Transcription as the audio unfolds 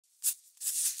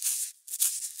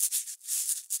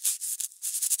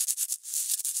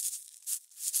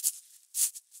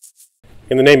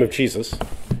In the name of Jesus.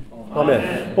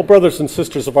 Amen. Well, brothers and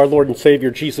sisters of our Lord and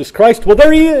Savior Jesus Christ, well,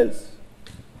 there he is.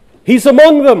 He's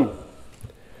among them.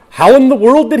 How in the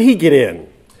world did he get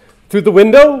in? Through the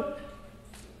window?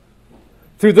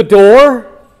 Through the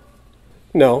door?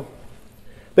 No.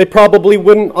 They probably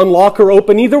wouldn't unlock or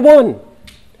open either one.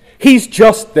 He's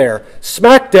just there,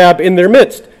 smack dab in their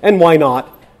midst. And why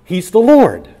not? He's the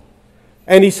Lord.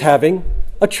 And he's having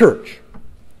a church.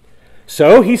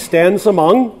 So he stands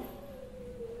among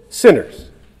sinners.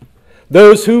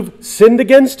 Those who've sinned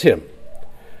against him.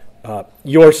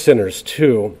 You're sinners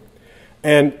too.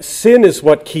 And sin is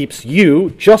what keeps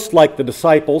you, just like the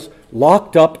disciples,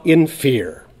 locked up in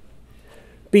fear.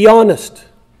 Be honest.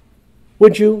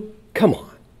 Would you? Come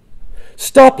on.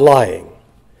 Stop lying.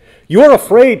 You're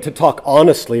afraid to talk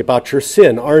honestly about your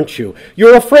sin, aren't you?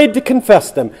 You're afraid to confess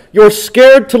them. You're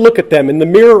scared to look at them in the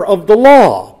mirror of the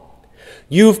law.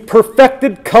 You've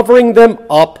perfected covering them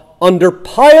up under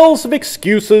piles of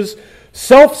excuses,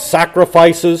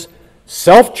 self-sacrifices,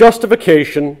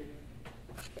 self-justification,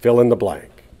 fill in the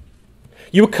blank.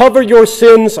 You cover your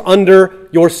sins under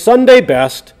your Sunday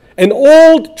best, an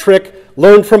old trick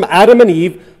learned from Adam and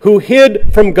Eve, who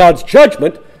hid from God's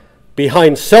judgment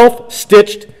behind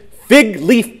self-stitched fig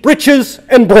leaf breeches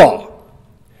and bra.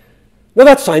 Now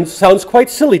that sounds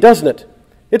quite silly, doesn't it?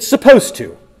 It's supposed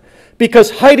to.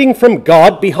 Because hiding from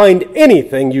God behind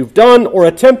anything you've done or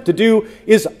attempt to do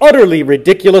is utterly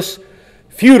ridiculous,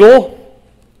 futile,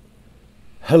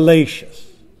 hellacious.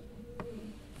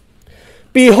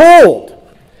 Behold,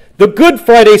 the Good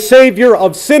Friday Savior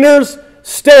of sinners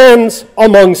stands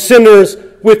among sinners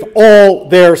with all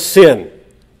their sin.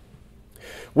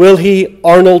 Will he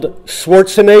Arnold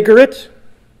Schwarzenegger it?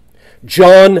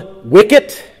 John Wick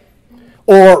it?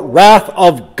 Or Wrath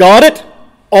of God it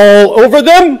all over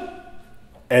them?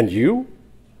 And you?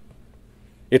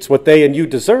 It's what they and you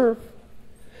deserve.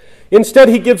 Instead,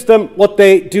 he gives them what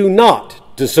they do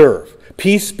not deserve.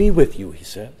 Peace be with you, he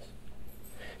says.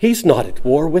 He's not at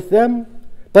war with them,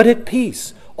 but at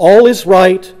peace. All is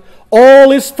right.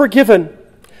 All is forgiven.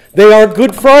 They are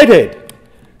Good Friday,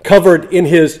 covered in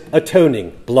his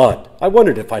atoning blood. I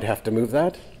wondered if I'd have to move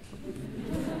that.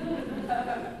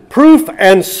 Proof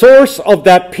and source of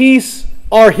that peace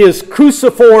are his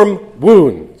cruciform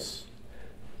wounds.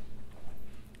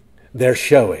 They're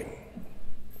showing.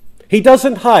 He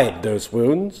doesn't hide those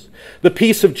wounds. The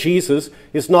peace of Jesus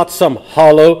is not some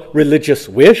hollow religious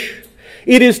wish.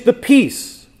 It is the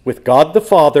peace with God the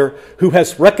Father, who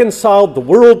has reconciled the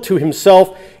world to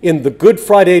himself in the Good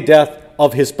Friday death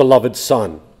of his beloved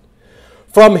Son.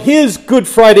 From his Good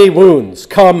Friday wounds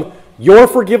come your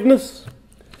forgiveness,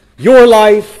 your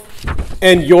life,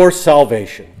 and your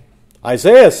salvation.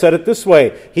 Isaiah said it this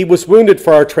way: he was wounded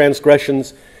for our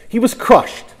transgressions, he was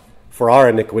crushed for our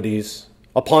iniquities.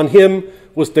 Upon him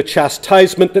was the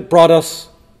chastisement that brought us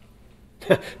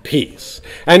peace.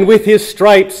 And with his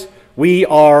stripes we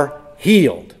are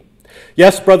healed.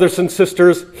 Yes, brothers and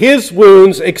sisters, his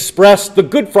wounds express the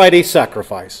Good Friday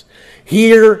sacrifice.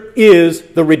 Here is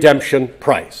the redemption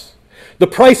price. The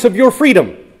price of your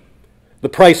freedom. The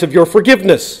price of your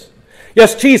forgiveness.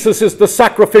 Yes, Jesus is the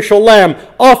sacrificial lamb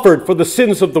offered for the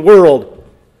sins of the world,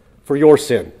 for your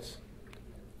sins,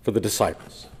 for the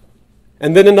disciples.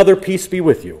 And then another peace be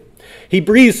with you. He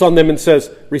breathes on them and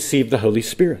says, receive the Holy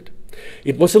Spirit.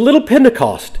 It was a little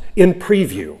Pentecost in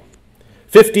preview.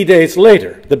 50 days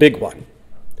later, the big one.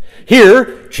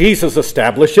 Here, Jesus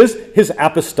establishes his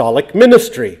apostolic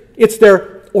ministry. It's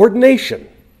their ordination,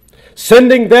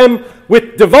 sending them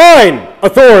with divine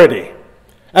authority.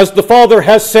 As the Father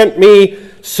has sent me,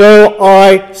 so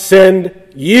I send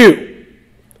you.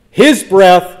 His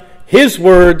breath, his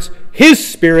words, his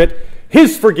Spirit,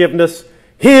 his forgiveness,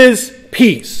 his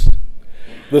peace.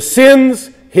 The sins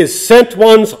his sent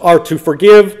ones are to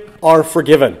forgive are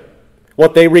forgiven.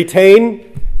 What they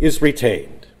retain is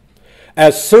retained.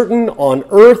 As certain on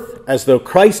earth as though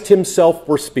Christ himself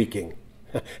were speaking.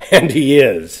 And he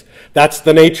is. That's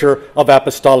the nature of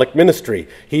apostolic ministry.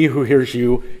 He who hears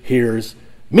you hears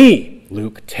me.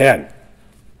 Luke 10.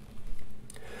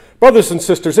 Brothers and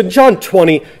sisters, in John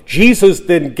 20, Jesus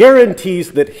then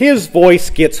guarantees that his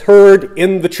voice gets heard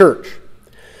in the church.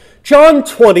 John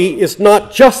 20 is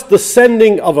not just the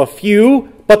sending of a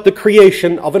few, but the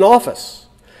creation of an office.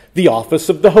 The office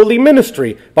of the holy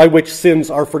ministry, by which sins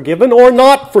are forgiven or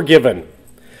not forgiven.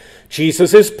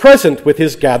 Jesus is present with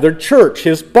his gathered church,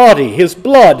 his body, his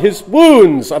blood, his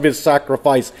wounds of his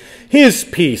sacrifice, his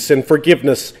peace and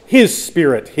forgiveness, his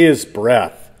Spirit, his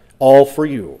breath, all for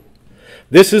you.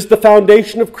 This is the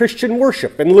foundation of Christian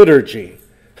worship and liturgy.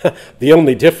 The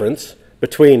only difference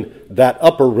between that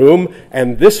upper room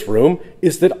and this room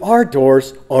is that our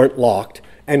doors aren't locked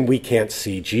and we can't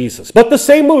see Jesus. But the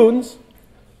same wounds,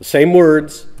 the same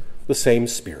words, the same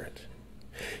Spirit.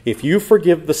 If you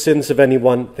forgive the sins of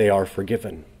anyone, they are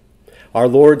forgiven. Our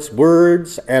Lord's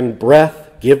words and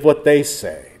breath give what they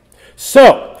say.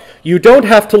 So, you don't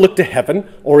have to look to heaven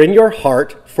or in your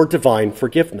heart for divine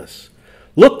forgiveness.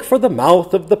 Look for the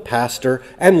mouth of the pastor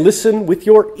and listen with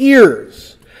your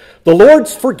ears. The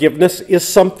Lord's forgiveness is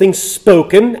something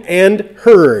spoken and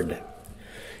heard.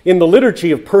 In the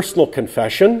liturgy of personal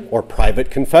confession or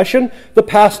private confession, the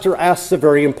pastor asks a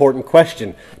very important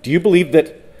question. Do you believe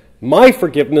that my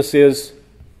forgiveness is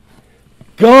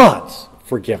God's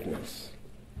forgiveness?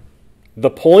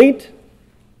 The point?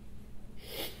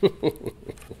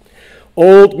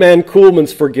 Old man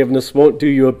Kuhlman's forgiveness won't do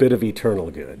you a bit of eternal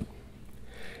good.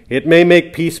 It may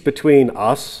make peace between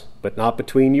us, but not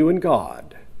between you and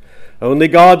God. Only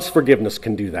God's forgiveness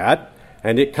can do that,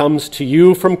 and it comes to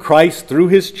you from Christ through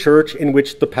his church in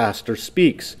which the pastor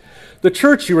speaks. The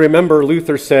church, you remember,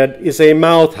 Luther said, is a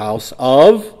mouthhouse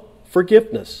of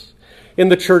forgiveness. In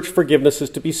the church, forgiveness is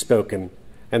to be spoken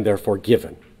and therefore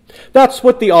given. That's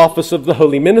what the office of the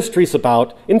holy ministry is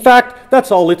about. In fact,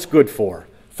 that's all it's good for,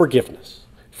 forgiveness.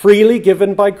 Freely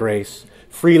given by grace,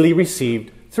 freely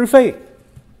received through faith.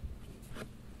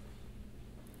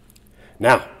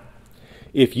 Now,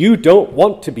 if you don't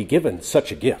want to be given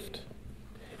such a gift,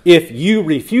 if you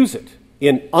refuse it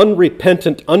in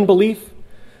unrepentant unbelief,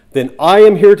 then I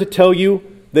am here to tell you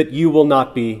that you will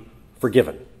not be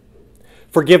forgiven.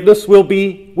 Forgiveness will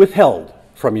be withheld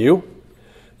from you.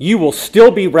 You will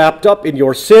still be wrapped up in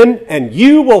your sin, and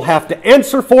you will have to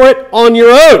answer for it on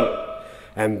your own.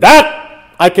 And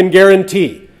that, I can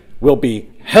guarantee, will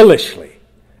be hellishly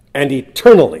and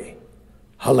eternally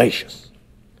hellacious.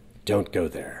 Don't go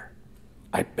there.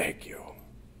 I beg you.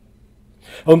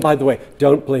 Oh, and by the way,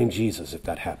 don't blame Jesus if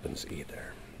that happens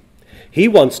either. He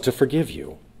wants to forgive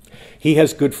you. He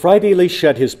has Good Fridayly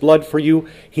shed his blood for you.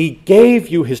 He gave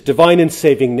you his divine and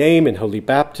saving name in holy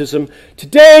baptism.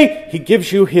 Today, he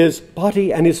gives you his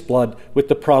body and his blood with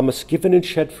the promise given and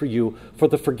shed for you for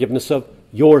the forgiveness of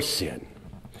your sin.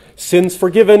 Sins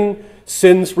forgiven,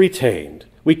 sins retained.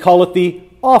 We call it the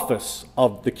office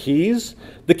of the keys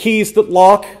that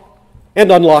lock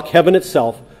and unlock heaven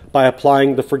itself by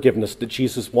applying the forgiveness that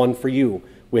Jesus won for you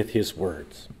with his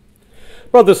words.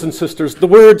 Brothers and sisters, the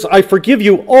words, I forgive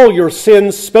you all your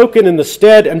sins, spoken in the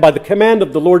stead and by the command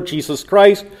of the Lord Jesus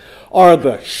Christ, are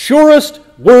the surest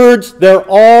words there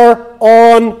are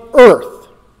on earth.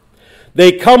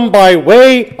 They come by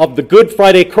way of the Good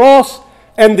Friday cross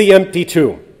and the empty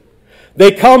tomb.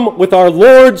 They come with our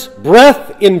Lord's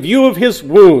breath in view of his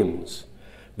wounds.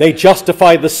 They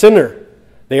justify the sinner.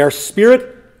 They are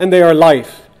spirit and they are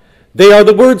life. They are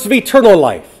the words of eternal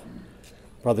life.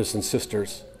 Brothers and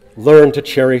sisters, learn to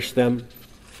cherish them,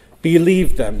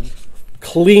 believe them,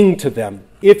 cling to them.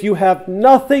 If you have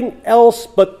nothing else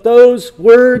but those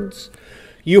words,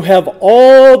 you have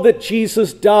all that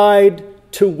Jesus died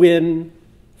to win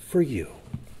for you.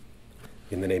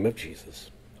 In the name of Jesus.